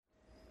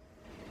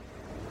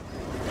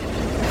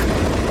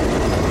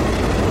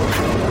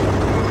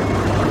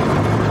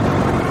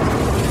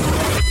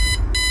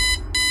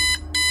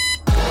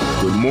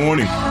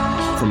morning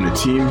from the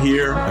team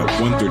here at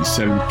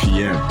 1:37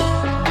 p.m.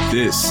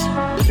 This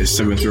is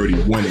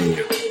 7:31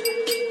 a.m.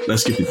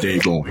 Let's get the day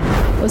going.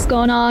 What's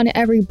going on,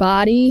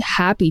 everybody?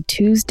 Happy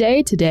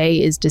Tuesday.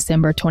 Today is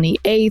December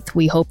 28th.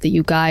 We hope that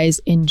you guys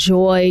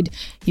enjoyed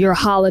your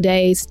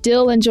holiday.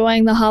 Still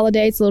enjoying the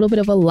holidays. A little bit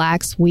of a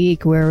lax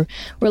week. We're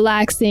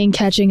relaxing,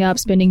 catching up,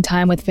 spending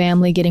time with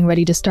family, getting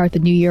ready to start the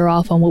new year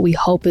off on what we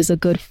hope is a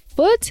good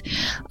foot.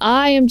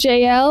 I am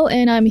JL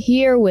and I'm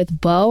here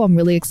with Bo. I'm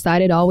really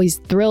excited. Always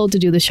thrilled to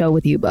do the show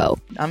with you, Bo.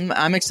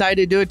 I'm excited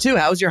to do it too.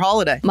 How was your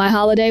holiday? My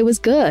holiday was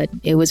good.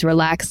 It was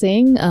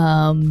relaxing.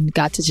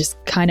 Got to just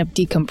kind of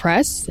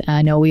decompress.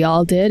 I know we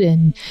all did.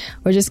 And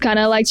we're just kind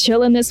of like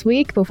chilling this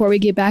week before we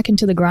get back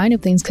into the grind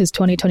of things, because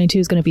 2022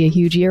 is going to be a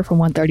huge year for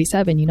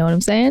 137. You know what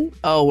I'm saying?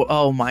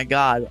 Oh my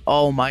God.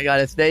 Oh my God.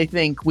 If they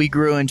think we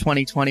grew in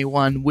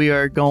 2021, we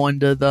are going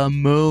to the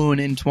moon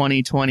in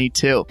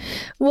 2022.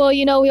 Well,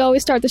 you know, we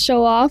always start the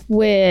show off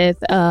with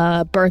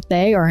a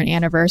birthday or an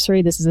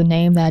anniversary. This is a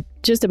name that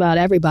just about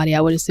everybody, I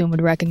would assume,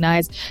 would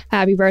recognize.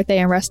 Happy birthday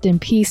and rest in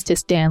peace to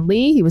Stan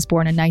Lee. He was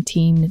born in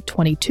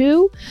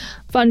 1922.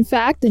 Fun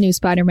fact, the new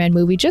Spider-Man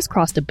movie just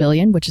crossed 1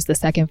 billion, which is the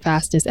second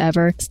fastest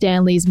ever.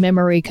 Stan Lee's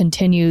memory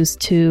continues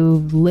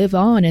to live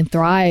on and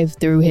thrive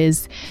through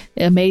his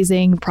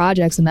amazing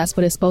projects, and that's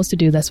what it's supposed to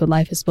do. That's what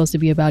life is supposed to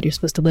be about. You're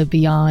supposed to live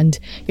beyond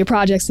your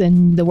projects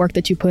and the work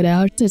that you put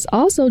out. It's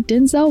also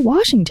Denzel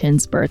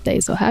Washington's birthday,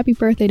 so happy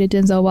birthday to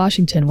Denzel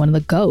Washington, one of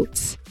the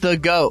GOATs. The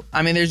GOAT.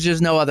 I mean, there's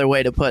just no other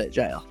way to put it,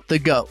 Jael. The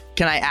GOAT.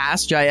 Can I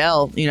ask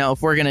Jael,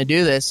 if we're going to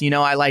do this,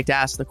 I like to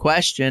ask the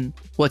question,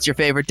 what's your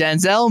favorite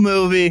Denzel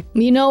movie?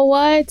 You know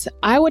what?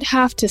 I would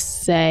have to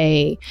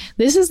say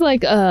this is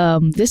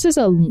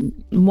a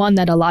one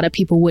that a lot of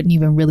people wouldn't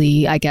even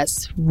really, I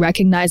guess,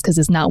 recognize, because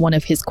it's not one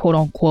of his quote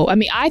unquote. I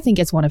mean, I think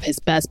it's one of his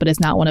best, but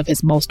it's not one of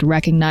his most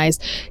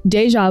recognized.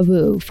 Deja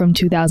Vu from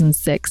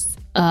 2006.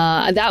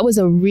 That was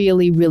a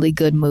really, really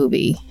good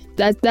movie.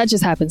 That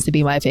just happens to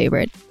be my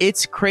favorite.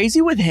 It's crazy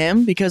with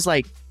him because,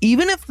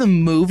 even if the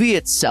movie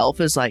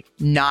itself is,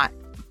 not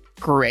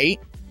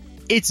great,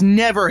 it's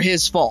never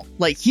his fault.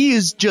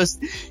 He's just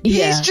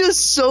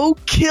so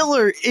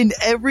killer in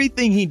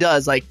everything he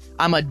does.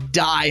 I'm a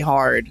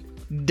diehard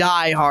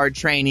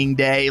Training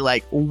Day,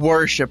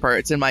 worshiper.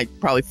 It's in my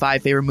probably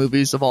 5 favorite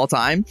movies of all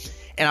time.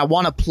 And I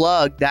want to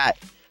plug that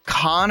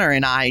Connor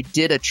and I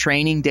did a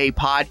Training Day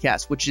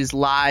podcast, which is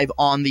live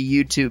on the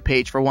YouTube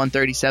page for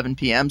 1:37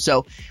 p.m.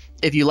 So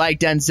if you like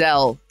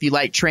Denzel, if you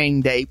like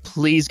Training Day,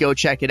 please go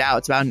check it out.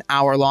 It's about an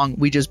hour long.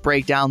 We just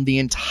break down the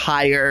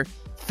entire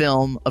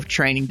film of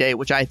Training Day,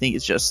 which I think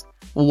is just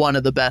one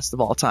of the best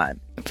of all time.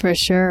 For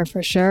sure,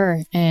 for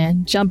sure.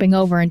 And jumping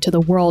over into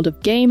the world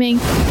of gaming.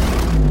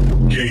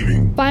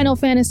 Final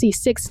Fantasy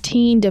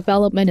 16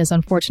 development is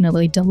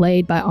unfortunately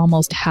delayed by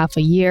almost half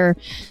a year.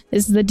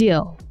 This is the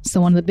deal. So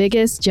one of the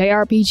biggest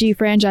JRPG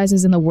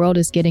franchises in the world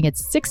is getting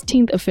its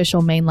 16th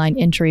official mainline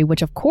entry,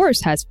 which of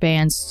course has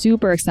fans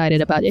super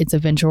excited about its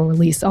eventual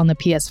release on the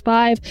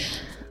PS5.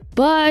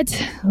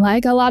 But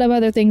like a lot of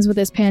other things with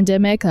this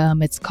pandemic,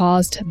 it's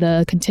caused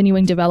the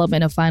continuing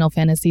development of Final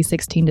Fantasy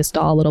 16 to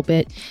stall a little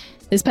bit.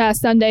 This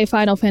past Sunday,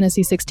 Final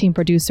Fantasy 16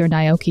 producer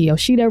Naoki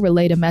Yoshida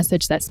relayed a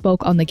message that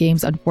spoke on the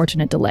game's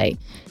unfortunate delay.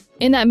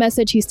 In that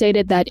message, he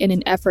stated that in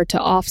an effort to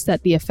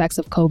offset the effects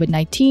of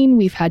COVID-19,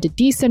 we've had to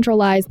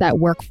decentralize that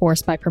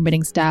workforce by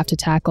permitting staff to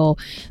tackle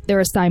their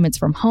assignments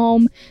from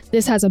home.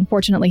 This has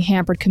unfortunately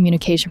hampered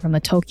communication from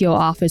the Tokyo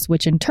office,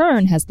 which in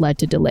turn has led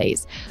to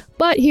delays.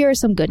 But here is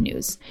some good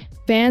news.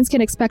 Fans can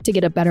expect to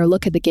get a better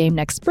look at the game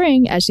next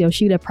spring, as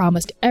Yoshida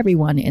promised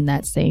everyone in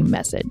that same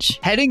message.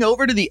 Heading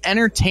over to the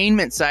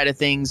entertainment side of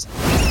things.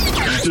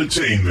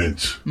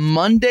 Entertainment.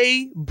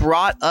 Monday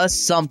brought us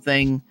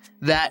something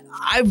that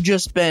I've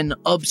just been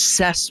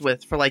obsessed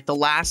with for the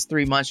last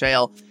 3 months,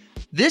 Jael.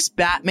 This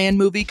Batman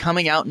movie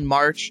coming out in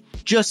March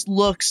just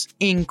looks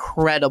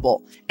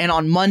incredible. And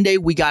on Monday,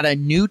 we got a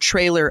new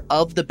trailer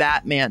of the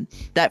Batman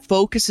that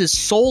focuses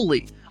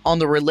solely on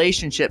the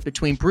relationship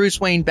between Bruce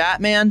Wayne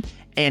Batman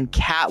and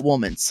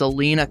Catwoman,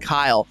 Selina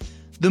Kyle.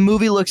 The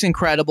movie looks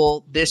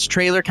incredible. This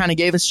trailer kind of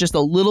gave us just a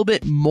little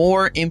bit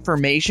more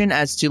information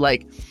as to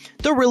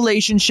the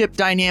relationship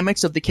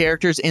dynamics of the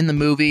characters in the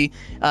movie.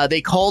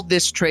 They called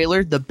this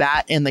trailer The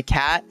Bat and the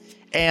Cat.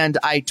 And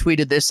I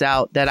tweeted this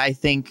out that I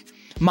think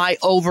my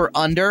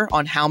over-under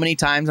on how many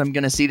times I'm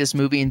going to see this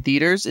movie in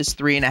theaters is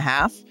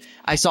 3.5.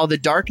 I saw The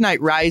Dark Knight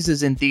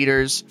Rises in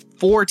theaters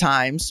 4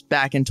 times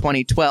back in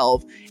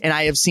 2012. And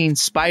I have seen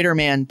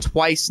Spider-Man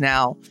twice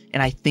now.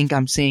 And I think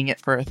I'm seeing it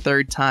for a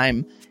 3rd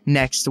time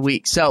next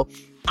week. So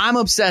I'm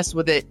obsessed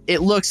with it.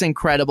 It looks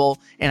incredible,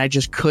 and I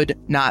just could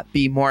not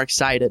be more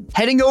excited.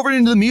 Heading over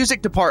into the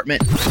music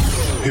department.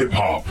 Hip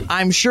hop.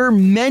 I'm sure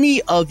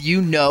many of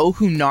you know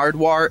who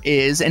Nardwuar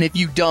is, and if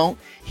you don't,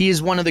 he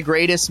is one of the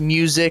greatest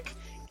music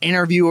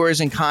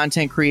interviewers and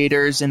content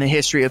creators in the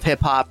history of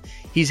hip hop.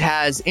 He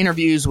has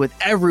interviews with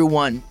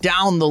everyone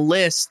down the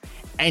list,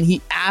 and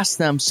he asks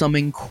them some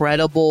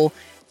incredible,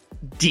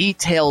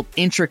 detailed,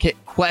 intricate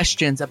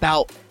questions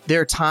about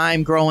their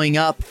time growing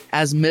up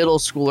as middle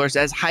schoolers,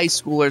 as high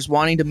schoolers,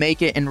 wanting to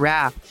make it in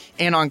rap.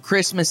 And on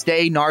Christmas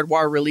Day,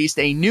 Nardwuar released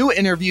a new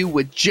interview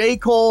with J.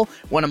 Cole,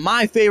 one of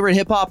my favorite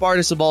hip-hop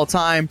artists of all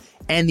time.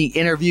 And the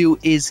interview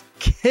is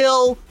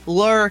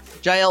killer.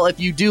 Jael, if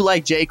you do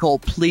like J. Cole,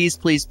 please,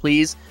 please,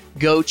 please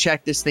go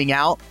check this thing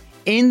out.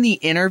 In the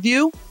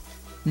interview,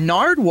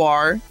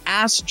 Nardwuar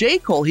asked J.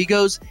 Cole, he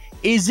goes,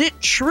 "Is it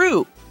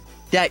true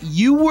that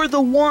you were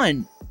the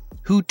one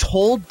who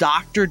told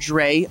Dr.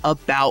 Dre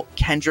about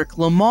Kendrick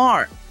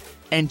Lamar?"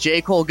 And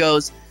J. Cole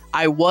goes,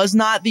 "I was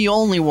not the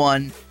only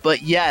one,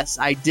 but yes,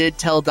 I did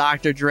tell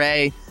Dr.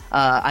 Dre."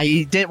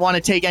 He didn't want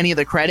to take any of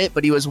the credit,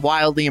 but he was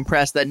wildly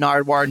impressed that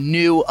Nardwuar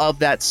knew of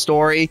that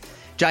story.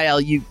 Jael,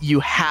 you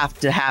have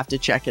to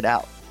check it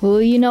out.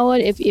 Well, you know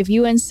what? If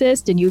you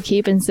insist and you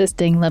keep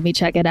insisting, let me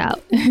check it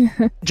out.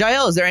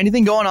 Jael, is there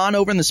anything going on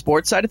over in the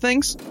sports side of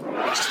things?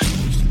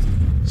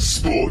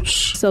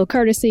 Sports. So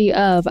courtesy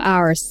of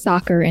our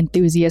soccer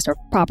enthusiast, or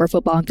proper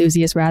football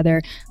enthusiast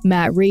rather,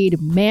 Matt Reed,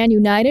 Man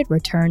United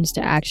returns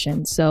to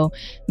action. So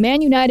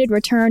Man United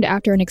returned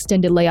after an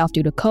extended layoff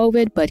due to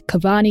COVID, but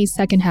Cavani's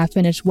second half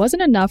finish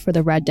wasn't enough for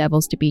the Red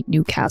Devils to beat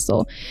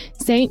Newcastle.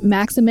 Saint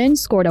Maximin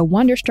scored a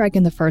wonder strike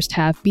in the first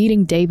half,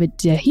 beating David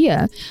De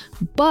Gea,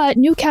 but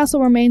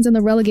Newcastle remains in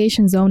the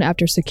relegation zone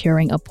after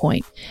securing a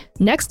point.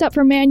 Next up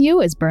for Man U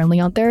is Burnley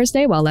on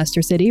Thursday, while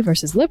Leicester City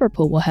versus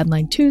Liverpool will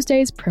headline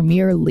Tuesday's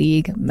Premier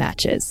League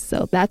matches.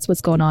 So that's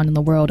what's going on in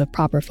the world of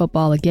proper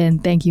football. Again,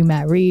 thank you,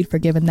 Matt Reed, for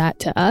giving that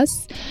to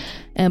us.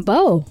 And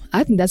Bo,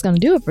 I think that's going to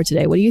do it for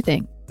today. What do you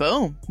think?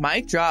 Boom.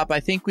 Mic drop.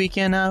 I think we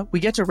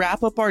get to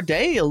wrap up our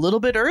day a little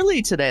bit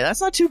early today.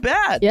 That's not too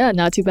bad. Yeah,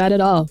 not too bad at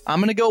all. I'm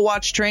going to go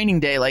watch Training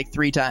Day like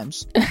 3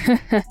 times.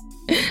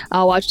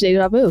 I'll watch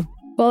Deja Vu.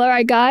 Well, all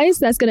right, guys,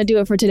 that's going to do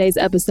it for today's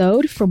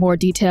episode. For more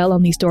detail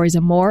on these stories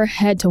and more,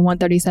 head to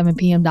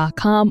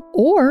 137pm.com,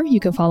 or you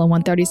can follow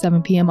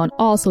 137pm on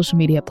all social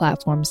media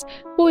platforms.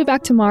 We'll be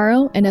back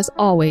tomorrow, and as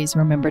always,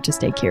 remember to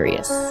stay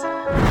curious.